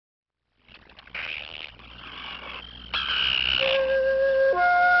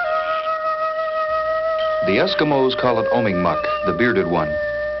Eskimos call it omingmuk, the bearded one.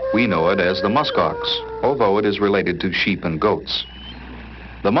 We know it as the muskox, although it is related to sheep and goats.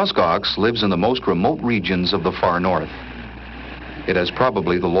 The muskox lives in the most remote regions of the far north. It has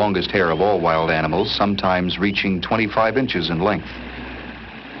probably the longest hair of all wild animals, sometimes reaching 25 inches in length.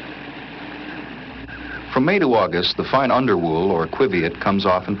 From May to August, the fine underwool or quiviate comes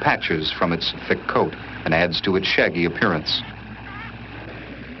off in patches from its thick coat and adds to its shaggy appearance.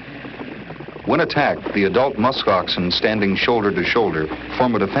 When attacked, the adult muskoxen standing shoulder to shoulder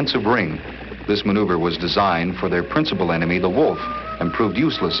form a defensive ring. This maneuver was designed for their principal enemy, the wolf, and proved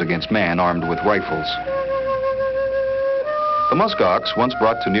useless against man armed with rifles. The muskox, once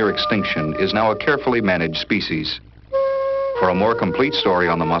brought to near extinction, is now a carefully managed species. For a more complete story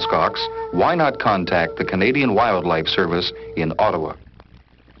on the muskox, why not contact the Canadian Wildlife Service in Ottawa?